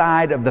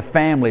outside of the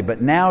family,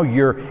 but now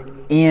you're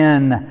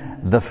in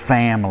the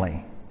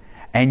family.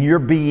 And you're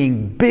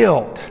being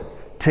built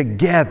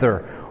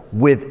together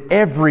with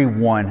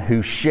everyone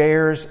who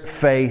shares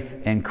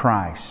faith in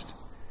Christ.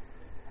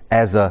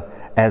 As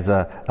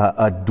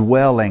a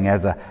dwelling,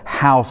 as a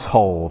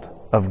household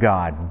of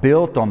God,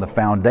 built on the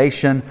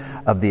foundation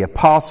of the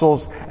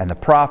apostles and the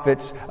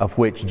prophets, of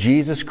which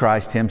Jesus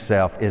Christ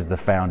Himself is the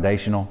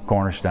foundational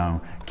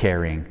cornerstone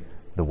carrying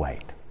the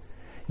weight.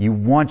 You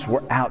once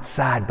were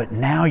outside, but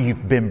now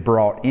you've been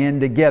brought in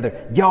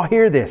together. Y'all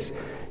hear this?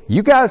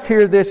 You guys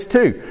hear this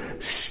too.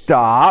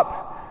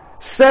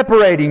 Stop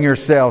separating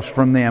yourselves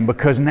from them,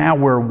 because now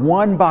we're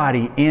one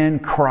body in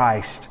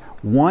Christ,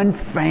 one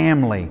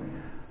family,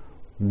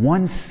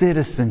 one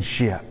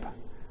citizenship.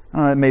 I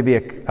know that may be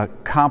a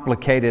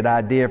complicated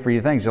idea for you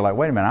to think. You're like,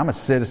 wait a minute, I'm a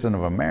citizen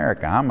of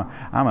America.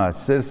 I'm a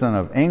citizen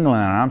of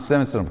England. I'm a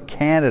citizen of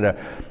Canada.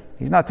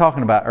 He's not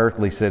talking about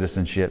earthly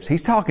citizenships.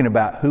 He's talking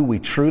about who we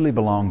truly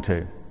belong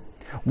to.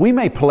 We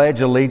may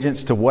pledge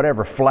allegiance to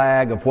whatever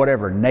flag of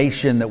whatever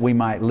nation that we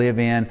might live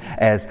in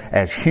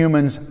as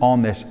humans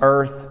on this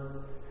earth.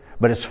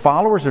 But as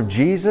followers of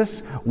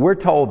Jesus, we're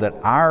told that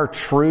our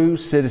true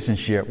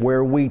citizenship,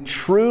 where we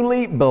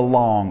truly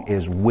belong,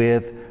 is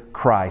with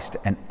Christ.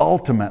 And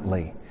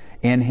ultimately,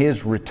 in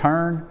His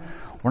return,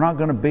 we're not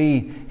going to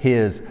be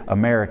His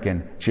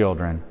American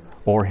children,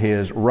 or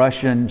His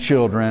Russian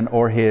children,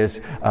 or His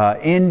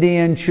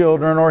Indian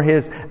children, or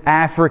His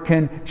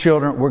African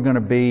children. We're going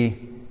to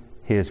be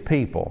His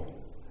people,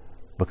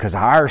 because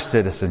our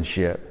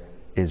citizenship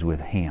is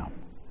with Him.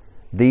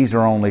 These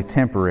are only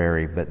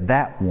temporary, but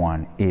that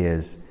one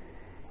is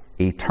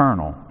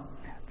eternal.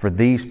 For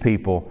these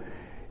people,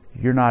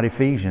 you're not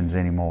Ephesians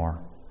anymore.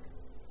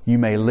 You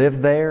may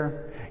live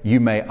there, you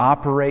may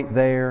operate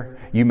there,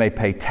 you may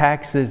pay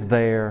taxes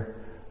there,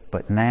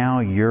 but now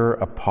you're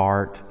a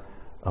part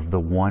of the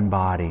one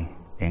body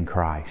in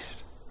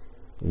Christ.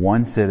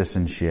 One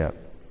citizenship,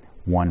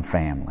 one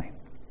family.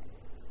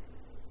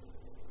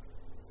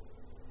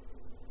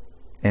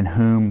 In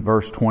whom,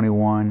 verse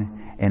 21,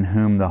 in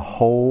whom the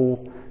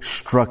whole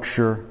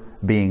structure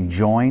being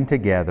joined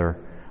together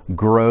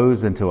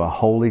grows into a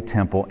holy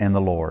temple in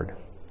the Lord.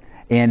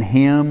 In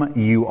Him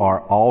you are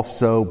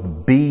also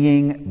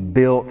being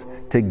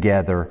built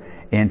together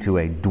into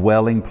a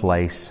dwelling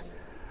place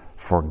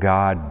for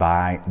God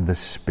by the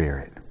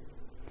Spirit.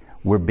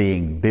 We're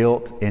being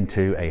built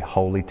into a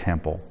holy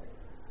temple.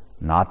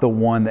 Not the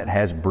one that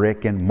has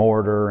brick and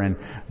mortar and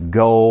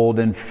gold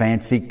and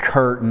fancy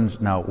curtains.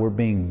 No, we're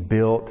being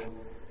built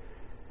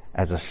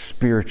as a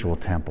spiritual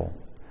temple.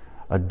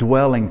 A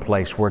dwelling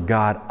place where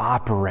God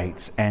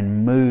operates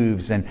and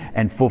moves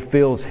and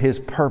fulfills His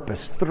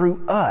purpose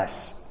through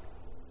us.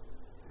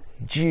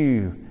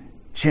 Jew,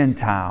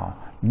 Gentile,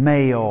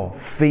 male,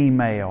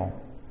 female,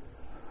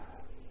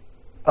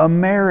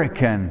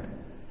 American,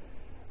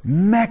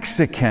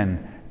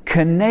 Mexican,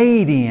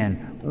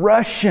 Canadian,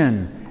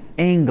 Russian,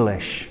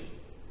 English.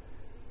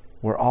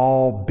 We're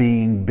all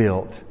being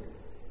built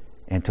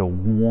into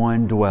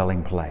one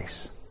dwelling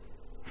place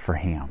for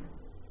Him.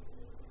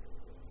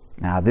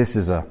 Now, this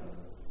is a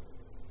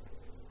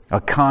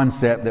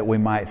concept that we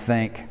might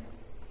think,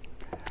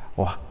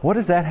 well, what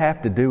does that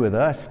have to do with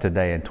us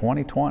today in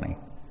 2020?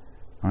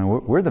 I mean,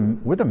 we're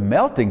the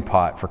melting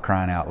pot, for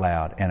crying out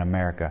loud, in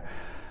America.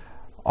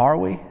 Are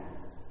we?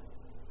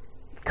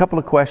 A couple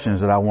of questions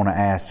that I want to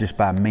ask just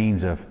by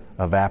means of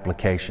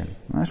application.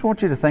 I just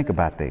want you to think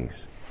about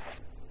these.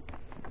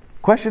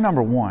 Question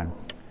number one: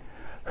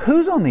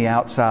 who's on the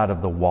outside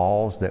of the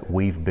walls that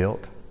we've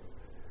built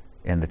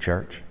in the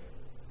church?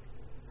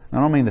 I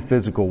don't mean the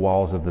physical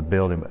walls of the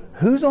building, but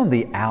who's on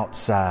the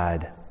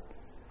outside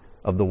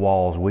of the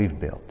walls we've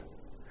built?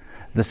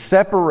 The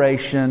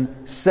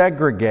separation,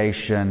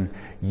 segregation,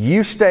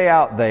 you stay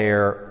out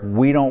there,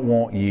 we don't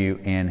want you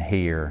in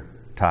here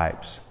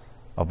types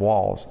of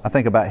walls. I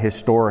think about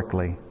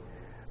historically,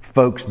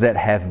 folks that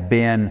have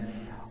been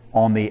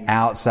on the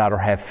outside or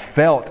have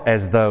felt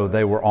as though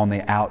they were on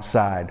the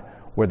outside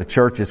where the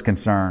church is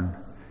concerned.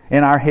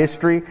 In our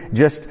history,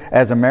 just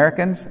as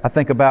Americans, I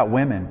think about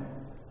women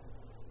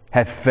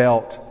have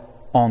felt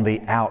on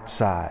the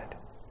outside.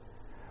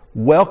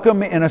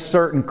 Welcome in a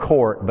certain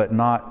court, but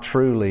not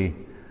truly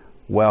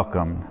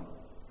welcomed.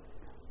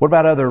 What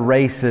about other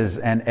races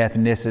and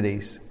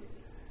ethnicities?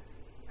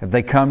 Have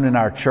they come in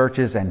our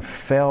churches and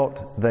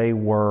felt they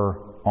were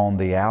on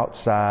the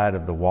outside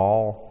of the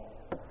wall?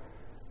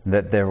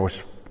 That there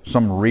was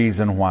some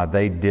reason why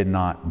they did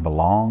not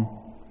belong?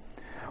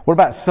 What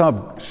about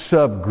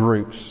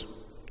subgroups?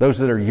 Those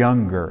that are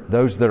younger,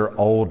 those that are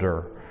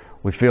older.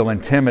 We feel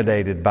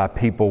intimidated by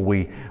people.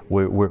 We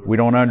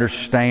don't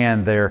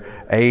understand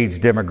their age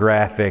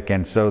demographic,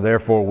 and so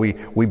therefore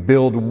we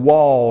build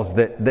walls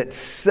that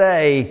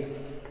say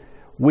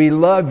we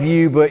love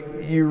you,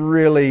 but you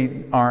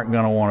really aren't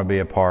going to want to be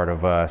a part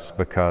of us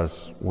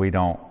because we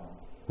don't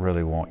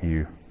really want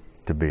you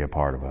to be a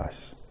part of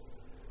us?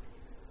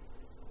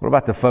 What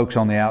about the folks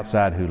on the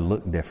outside who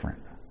look different?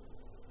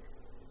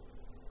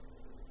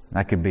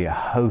 That could be a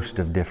host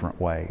of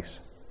different ways.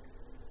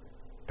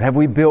 Have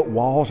we built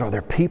walls? Are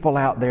there people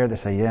out there that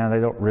say, yeah, they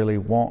don't really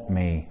want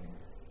me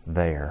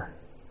there?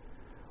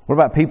 What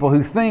about people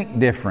who think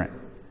different?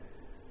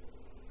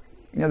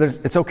 You know,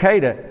 it's okay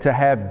to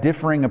have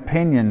differing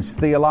opinions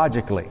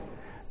theologically.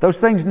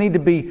 Those things need to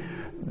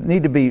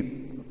be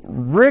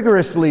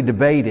rigorously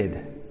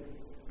debated.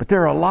 But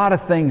there are a lot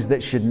of things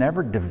that should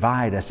never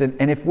divide us.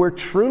 And if we're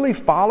truly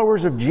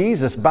followers of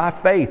Jesus by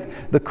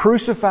faith, the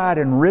crucified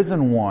and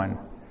risen one,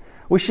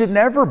 we should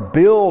never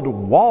build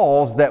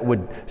walls that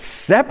would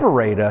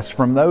separate us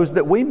from those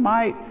that we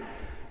might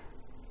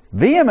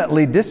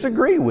vehemently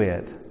disagree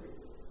with.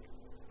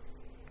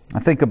 I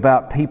think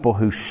about people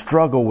who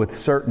struggle with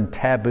certain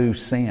taboo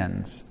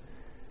sins.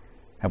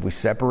 Have we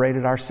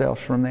separated ourselves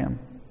from them?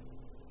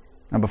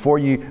 Now, before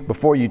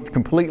you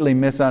completely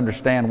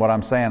misunderstand what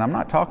I'm saying, I'm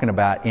not talking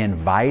about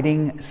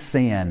inviting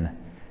sin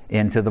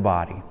into the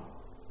body.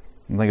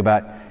 Think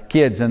about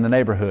kids in the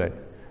neighborhood,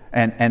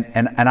 and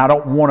I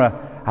don't want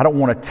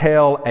to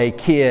tell a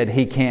kid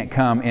he can't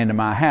come into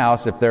my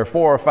house. If there are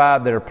 4 or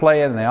 5 that are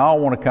playing and they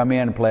all want to come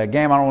in and play a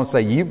game, I don't want to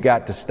say you've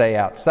got to stay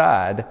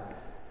outside.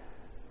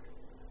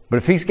 But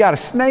if he's got a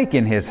snake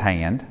in his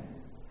hand,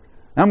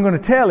 I'm going to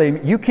tell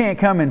him, you can't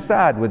come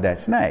inside with that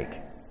snake.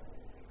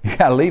 You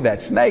got to leave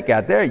that snake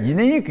out there.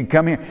 Then you can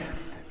come here.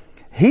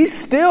 He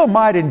still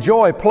might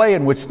enjoy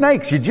playing with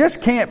snakes. You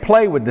just can't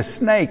play with the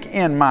snake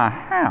in my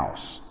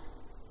house.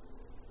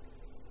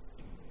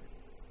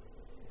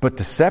 But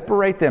to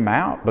separate them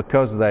out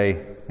because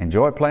they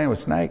enjoy playing with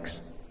snakes,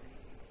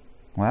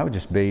 well, that would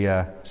just be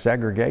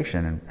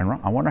segregation. And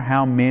I wonder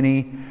how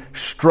many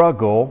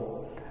struggle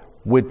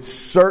with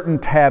certain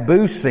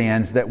taboo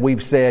sins that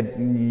we've said,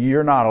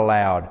 you're not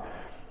allowed.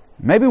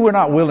 Maybe we're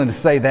not willing to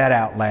say that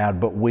out loud,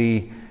 but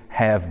we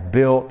have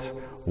built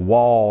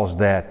walls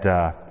that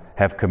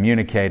have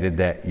communicated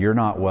that you're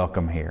not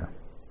welcome here.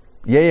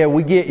 Yeah,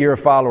 we get you're a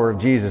follower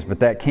of Jesus, but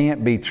that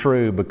can't be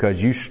true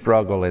because you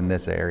struggle in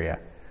this area.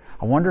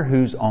 I wonder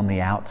who's on the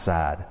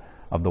outside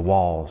of the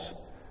walls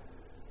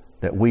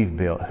that we've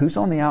built. Who's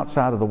on the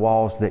outside of the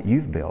walls that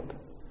you've built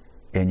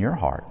in your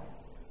heart?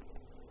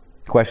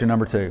 Question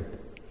number 2.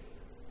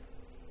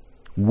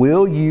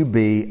 Will you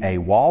be a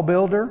wall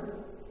builder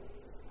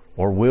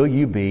or will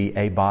you be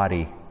a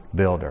body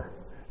builder?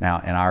 Now,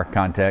 in our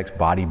context,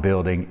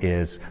 bodybuilding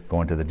is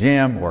going to the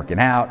gym, working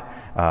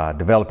out,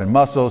 developing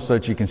muscles so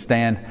that you can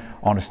stand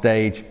on a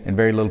stage in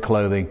very little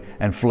clothing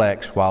and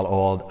flex while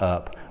oiled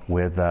up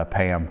with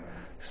Pam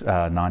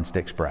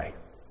nonstick spray.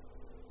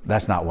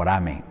 That's not what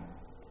I mean.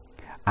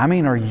 I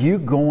mean, are you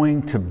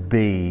going to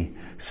be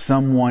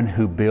someone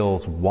who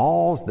builds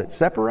walls that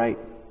separate?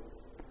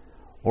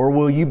 Or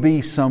will you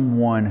be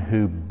someone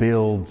who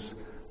builds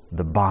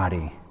the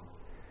body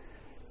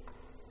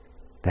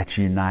that's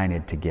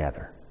united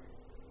together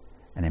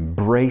and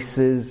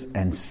embraces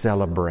and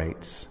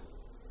celebrates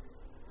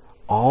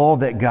all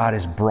that God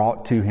has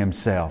brought to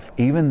Himself,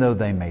 even though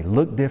they may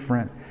look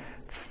different,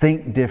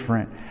 think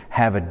different,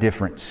 have a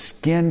different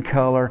skin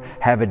color,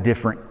 have a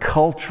different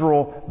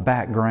cultural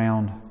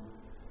background,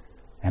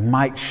 and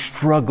might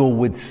struggle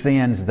with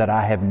sins that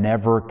I have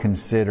never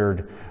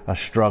considered a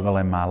struggle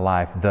in my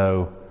life,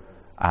 though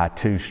I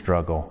too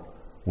struggle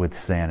with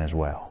sin as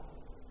well.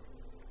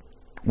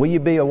 Will you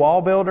be a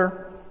wall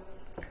builder?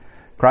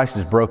 Christ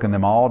has broken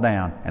them all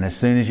down, and as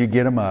soon as you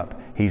get them up,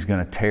 He's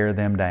going to tear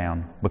them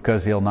down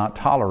because He'll not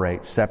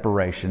tolerate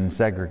separation and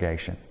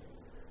segregation.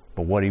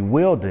 But what He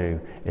will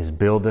do is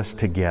build us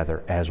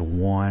together as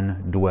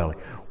one dwelling.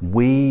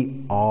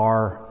 We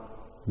are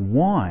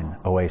one,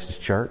 Oasis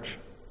Church.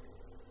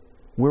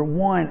 We're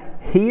one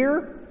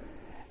here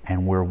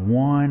and we're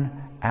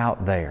one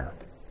out there.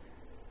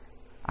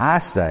 I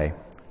say,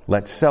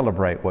 let's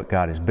celebrate what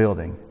God is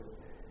building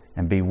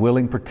and be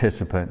willing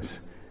participants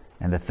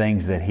in the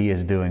things that He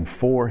is doing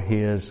for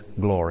His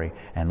glory.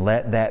 And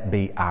let that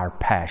be our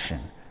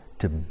passion,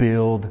 to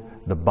build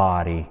the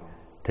body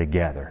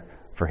together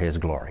for His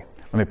glory.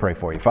 Let me pray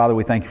for you. Father,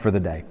 we thank You for the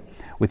day.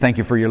 We thank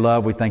You for Your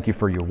love. We thank You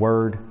for Your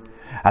word.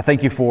 I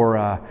thank You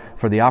for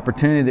the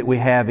opportunity that we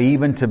have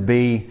even to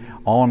be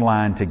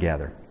online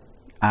together.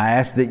 I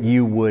ask that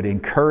You would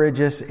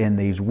encourage us in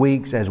these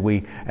weeks as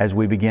we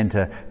begin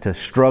to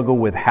struggle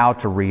with how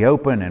to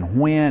reopen and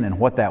when and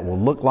what that will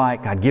look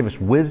like. God, give us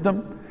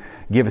wisdom,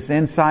 give us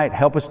insight,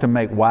 help us to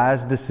make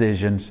wise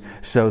decisions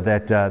so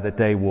that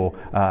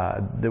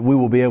we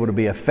will be able to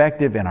be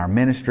effective in our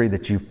ministry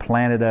that You've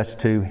planted us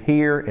to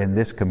here in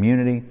this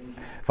community.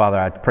 Father,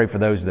 I pray for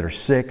those that are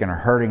sick and are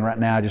hurting right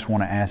now. I just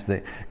want to ask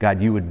that,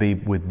 God, You would be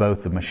with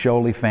both the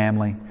Masholi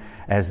family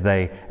as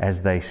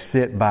they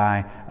sit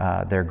by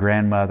their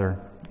grandmother,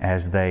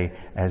 as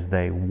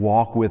they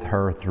walk with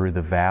her through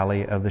the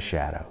valley of the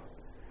shadow.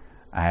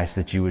 I ask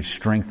that you would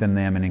strengthen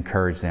them and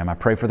encourage them. I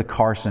pray for the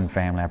Carson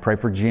family. I pray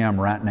for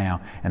Jim right now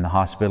in the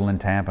hospital in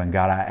Tampa. And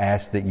God, I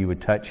ask that you would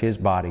touch his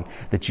body,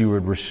 that you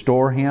would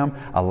restore him,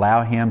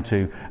 allow him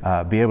to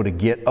be able to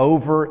get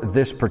over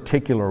this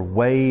particular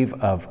wave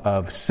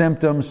of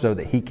symptoms so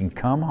that he can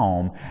come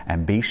home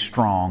and be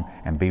strong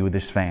and be with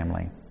his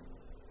family.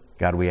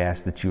 God, we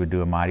ask that you would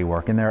do a mighty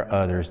work. And there are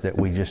others that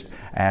we just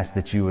ask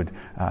that you would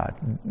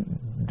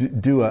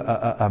do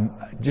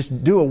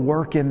a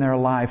work in their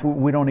life.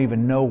 We don't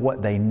even know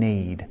what they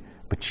need,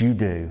 but you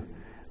do.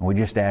 And we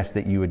just ask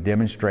that you would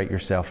demonstrate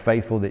yourself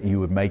faithful, that you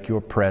would make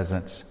your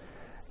presence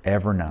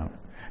ever known.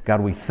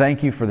 God, we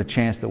thank you for the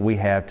chance that we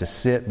have to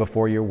sit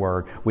before your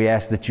word. We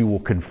ask that you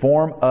will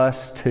conform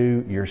us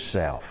to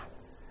yourself.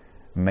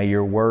 May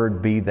your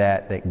word be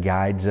that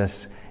guides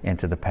us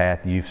into the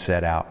path you've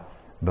set out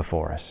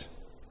before us.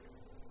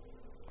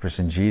 For it's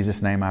in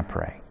Jesus' name I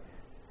pray.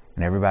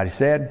 And everybody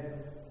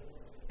said,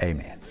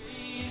 amen.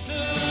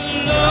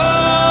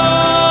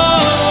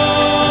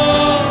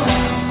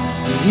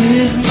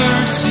 His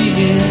mercy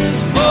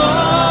is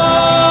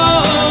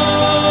more,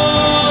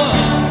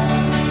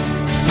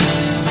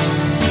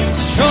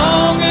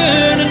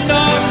 stronger than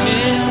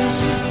darkness,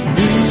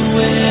 new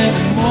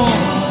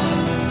evermore.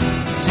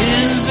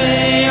 Sins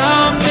they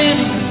are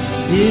many,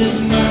 His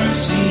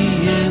mercy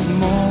is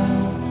more.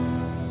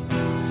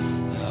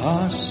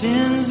 Our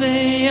sins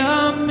they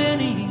are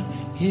many,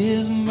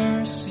 His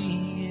mercy